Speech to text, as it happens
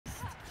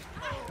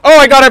Oh,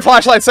 I got it.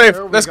 Flashlight safe.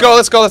 Let's go.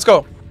 Let's go. Let's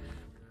go.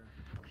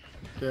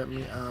 Get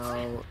me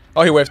out.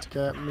 Oh, he whiffed.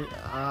 Get me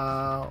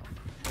out.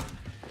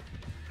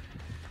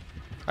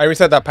 I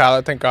reset that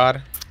pallet. Thank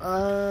God.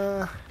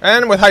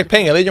 And with high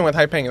ping. A Legion with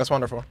high ping. That's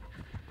wonderful.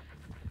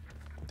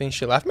 Think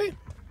she left me?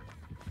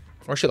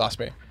 Or she lost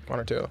me. One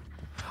or two.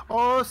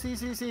 Oh, sí.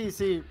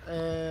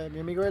 Mi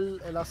amigo,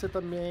 él hace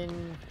también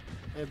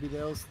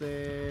videos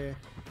de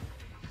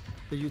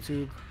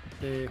YouTube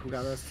de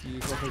jugadas y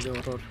cosas de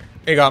horror.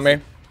 He got me.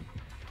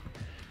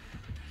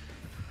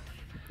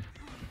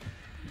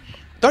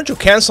 Don't you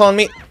cancel on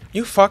me,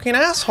 you fucking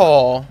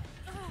asshole.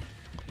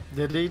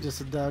 Did he just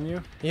sit down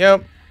you?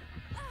 Yep.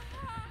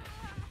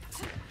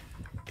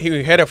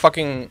 He hit a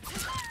fucking...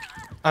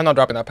 I'm not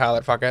dropping that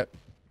pallet, fuck it.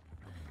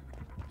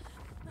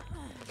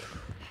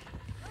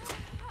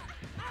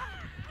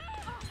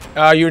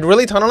 You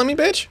really tunneling me,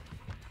 bitch?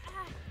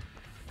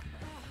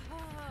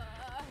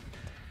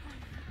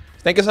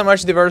 Thank you so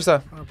much,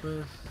 Diversa.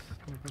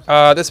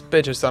 This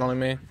bitch is tunneling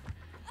me.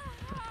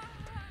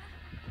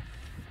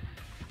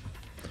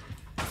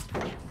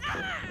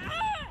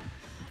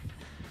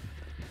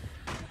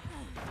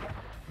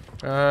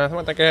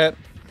 Someone take a hit.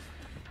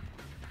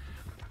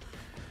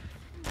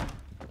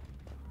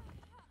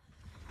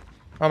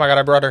 Oh my God,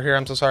 I brought her here.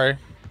 I'm so sorry.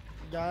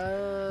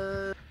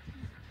 Yeah,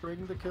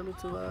 bring the killer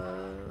to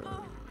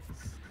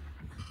us.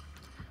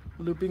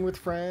 Looping with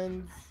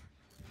friends.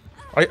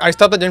 I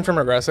stopped the gym from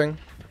regressing.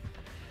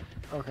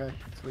 Okay,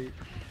 sweet.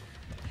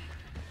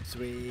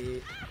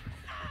 Sweet.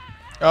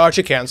 Oh,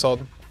 she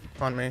canceled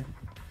on me.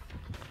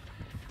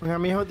 Mi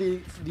amigo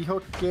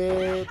dijo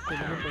que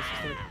tenemos que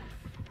estar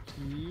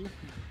aquí.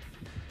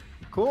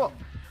 Cool.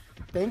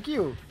 Thank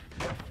you.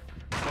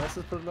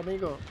 Gracias por el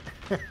amigo.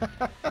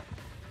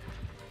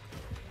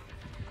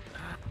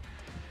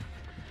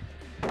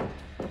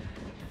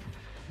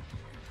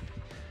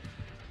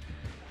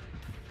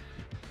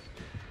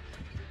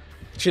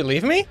 Did she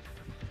leave me?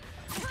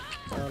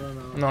 I don't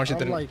know. No, she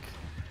didn't. Like,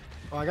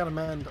 oh, I got a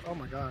man. Oh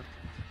my God.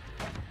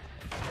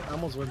 I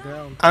almost went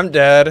down. I'm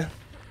dead.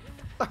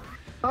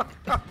 I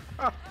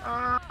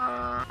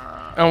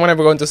want to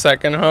go into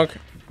second hook.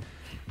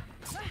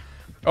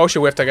 Oh, she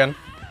whiffed again.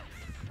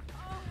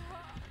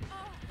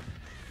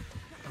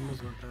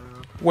 Almost went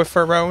down.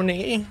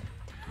 Whifferoni.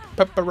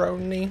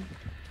 Pepperoni.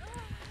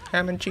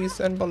 Ham and cheese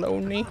and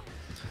bologna. Me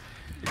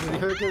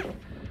dijo que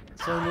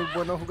soy muy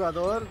bueno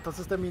jugador,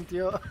 entonces te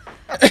mintió.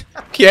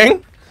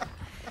 ¿Quién?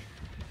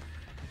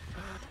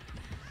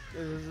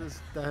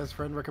 That his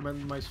friend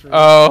recommended my stream.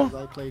 Oh.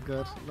 I play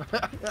good.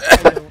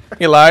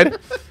 He lied.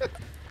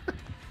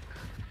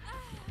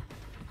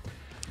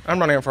 I'm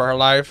running for her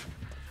life.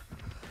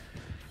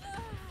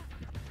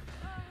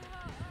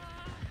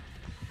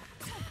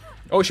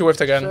 Oh, she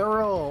whiffed again.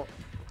 Cheryl.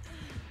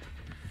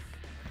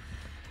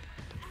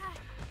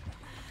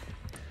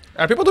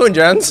 Are people doing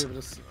gens?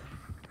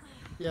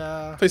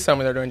 Yeah. Please tell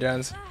me they're doing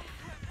gens.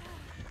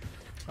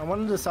 I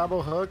wanted to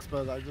sabo hooks,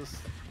 but I just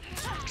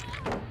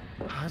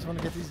want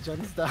to get these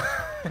gens done.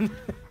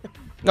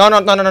 No.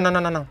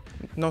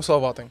 No slow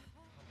vaulting.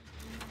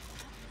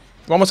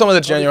 One with some of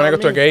the gen. You wanna go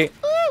to a gate?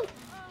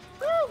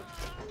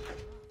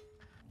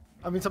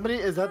 I mean, somebody,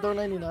 is that door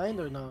 99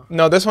 or no?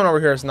 No, this one over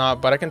here is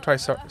not, but I can try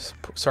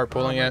start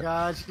pulling it. Oh my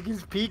God, she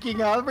keeps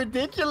peeking out.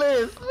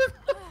 Ridiculous.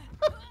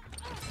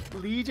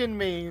 Legion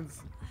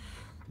mains.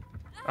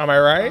 Am I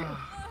right?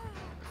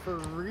 For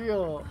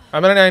real.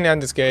 I'm at 99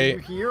 this gate. Are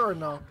you here or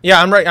no?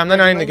 Yeah, I'm right. I'm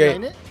 99 the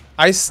gate.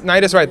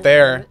 Knight is right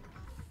there.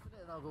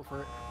 I'll go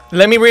for it.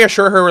 Let me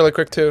reassure her really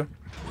quick too.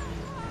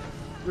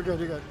 You're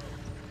good, you're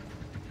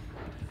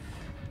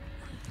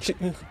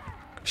good.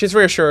 She's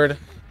reassured.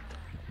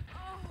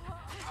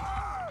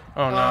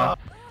 Oh no.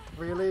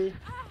 Really?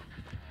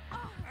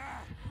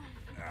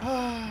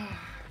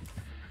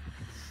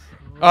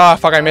 Oh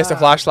fuck, I missed the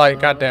flashlight.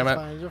 God damn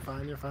it. You're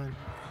fine.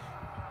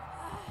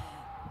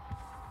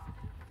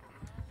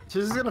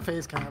 She's just gonna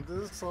face camp.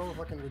 This is so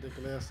fucking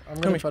ridiculous. I'm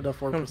gonna try the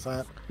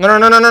 4%.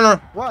 No.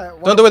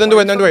 What? Don't do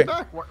it.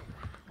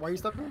 Why are you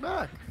stepping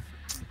back?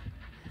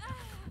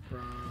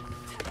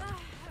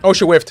 Oh,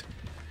 she whiffed.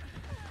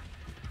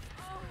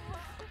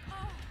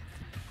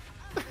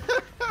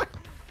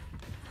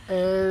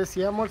 Si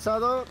he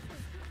almorzado,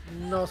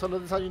 no, solo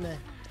desayuné.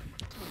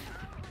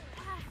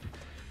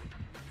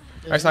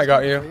 I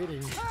got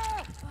you.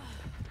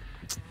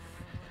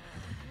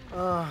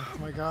 Oh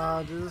my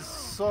God, this is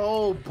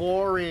so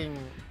boring.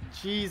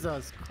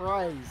 Jesus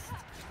Christ.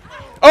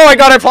 Oh, I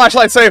got it.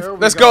 Flashlight safe.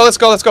 Let's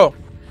go.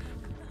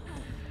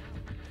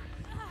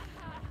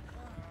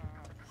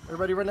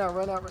 Everybody run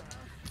out.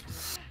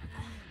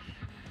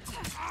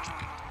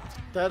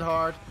 Dead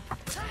hard.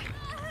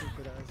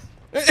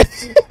 I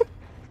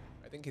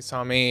think he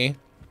saw me.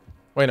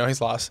 Wait, no,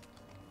 he's lost.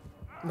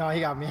 No,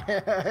 he got me.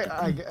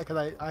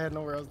 Because I had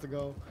nowhere else to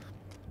go.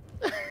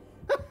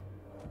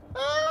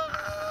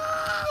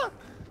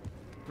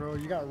 Bro,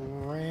 you got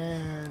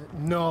ran.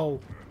 No.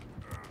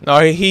 No,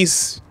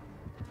 he's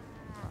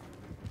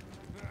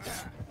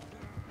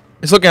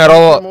looking at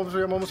all. I'm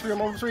almost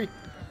free.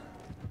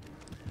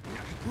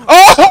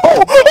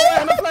 Oh!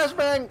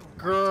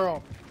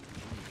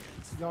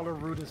 Y'all are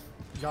rude as.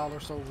 Y'all are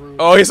so rude.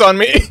 Oh, he's on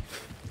me.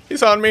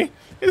 He's on me.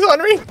 He's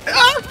on me.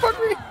 Ah, fuck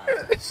me.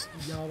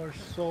 Y'all are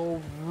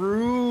so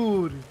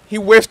rude. He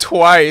whiffed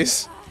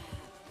twice.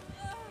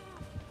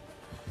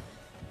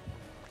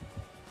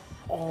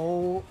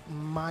 Oh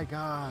my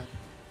god.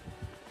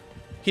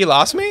 He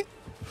lost me?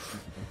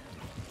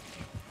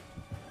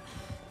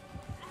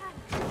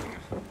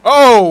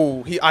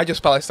 Oh! I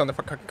just probably stunned the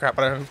fucking crap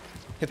out of him.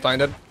 He's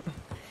blinded.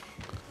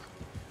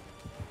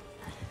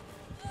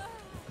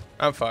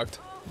 I'm fucked.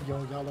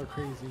 Yo, y'all are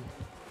crazy.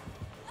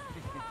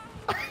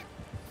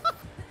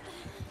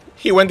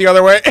 He went the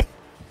other way.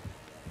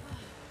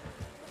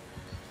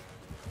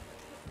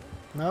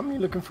 Now me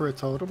looking for a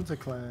totem to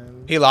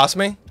climb. He lost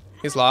me?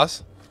 He's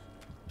lost?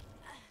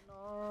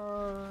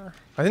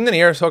 I think the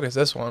nearest hook is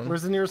this one.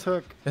 Where's the nearest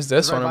hook? It's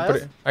this Right one, I'm by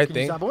pretty... us? I Can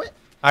think. you sabo it?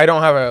 I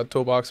don't have a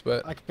toolbox,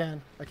 but... I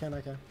can.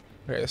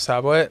 Okay,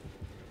 sabo it.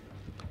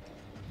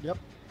 Yep.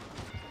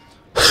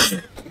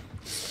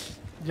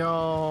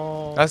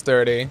 Yo. That's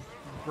dirty.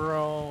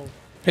 Bro.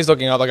 He's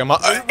looking out like a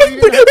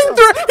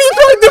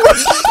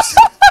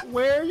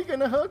Where are you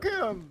gonna hook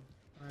him?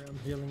 I am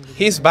healing.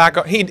 He's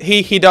back.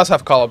 He does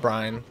have Call of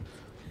Brian.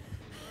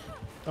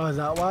 Oh, is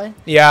that why?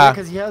 Yeah.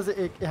 Because he has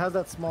it has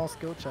that small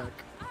skill check.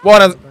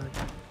 Well,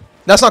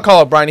 that's not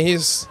Call of Brian.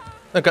 He's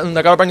the Call of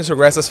Brian just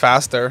regresses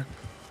faster.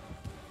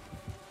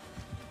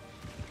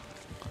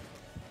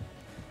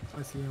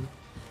 I see him.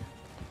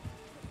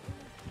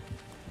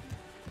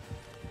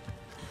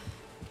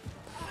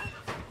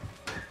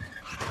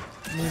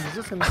 I mean, he's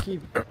just gonna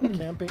keep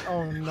camping.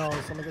 Oh no,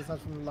 someone gets that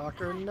from the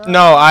locker. No.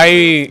 No,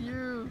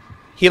 You.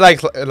 he like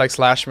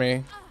slashed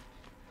me.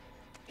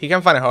 He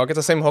can't find a hook. It's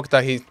the same hook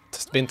that he's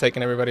been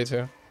taking everybody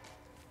to.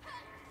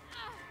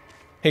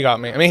 He got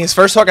me. I mean, his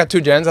first hook at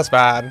 2 gens. That's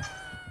bad. Back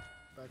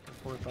and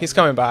forth, He's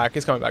coming back.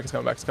 He's coming back. He's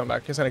coming back. He's coming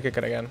back. He's gonna kick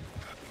it again.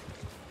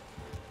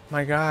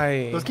 My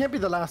guy. Those can't be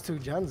the last 2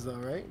 gens though,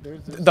 right?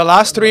 There's The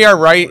last 3 are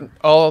right,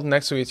 all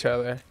next to each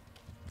other.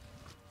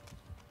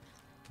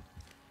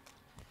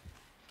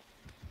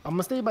 I'm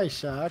gonna stay by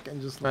Shaq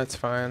and just. That's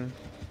fine.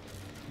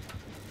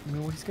 I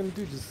mean, what he's gonna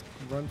do? Just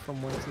run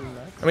from one to the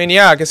next. I mean,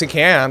 yeah, I guess he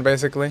can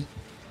basically.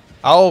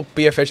 I'll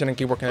be efficient and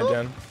keep working at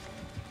gen.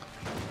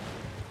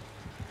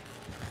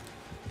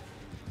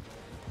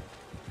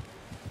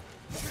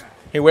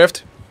 He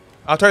whiffed.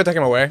 I'll try to take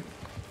him away.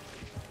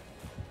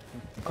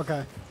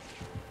 Okay.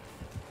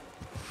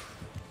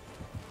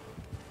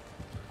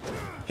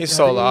 He's Yeah, I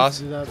so think he needs lost.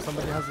 to do that.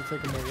 Somebody has to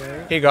take him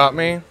away. He got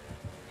me. I'm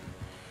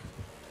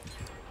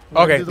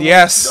gonna Okay, do the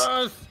yes.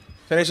 one- Yes!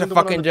 Finish the I'm gonna do the one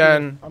on fucking the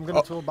gen. boon. I'm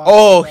gonna toolbox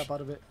Oh, the crap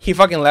out of it. he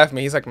fucking left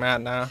me. He's like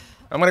mad now.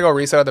 I'm gonna go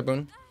reset at the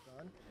boon.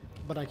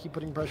 But I keep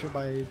putting pressure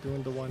by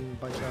doing the one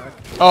by Shaq.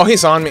 Oh,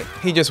 he's on me.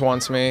 He just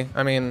wants me.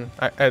 I mean,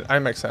 I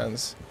make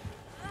sense.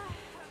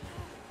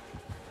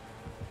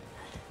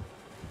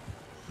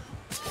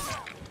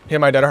 Hit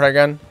my dead heart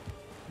again.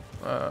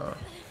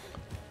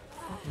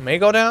 May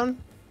go down?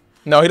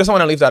 No, he doesn't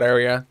want to leave that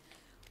area.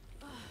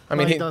 I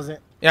mean, No, he doesn't.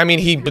 Yeah, I mean,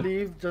 he.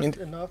 Leave just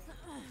enough.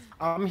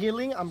 I'm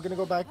healing. I'm gonna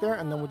go back there,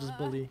 and then we'll just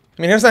bully.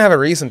 I mean, he doesn't have a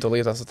reason to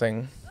leave. That's the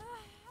thing.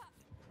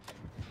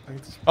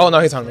 Oh no,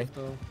 he's on me.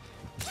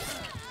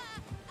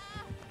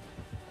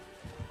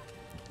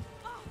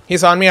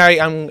 He's on me.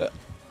 I'm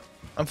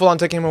full on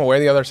taking him away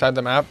the other side of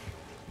the map.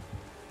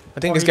 I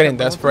think he's getting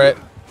desperate.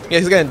 Yeah,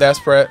 he's getting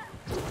desperate.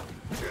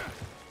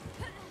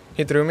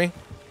 He threw me.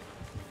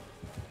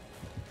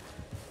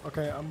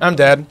 Okay, I'm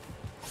dead.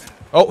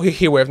 Oh,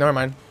 he whiffed. Never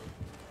mind.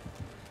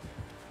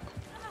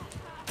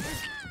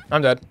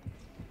 I'm dead.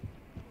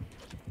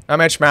 I'm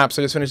edge map,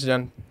 so just finish the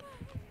gen.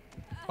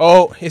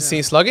 Oh, is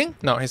he slugging?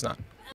 No, he's not.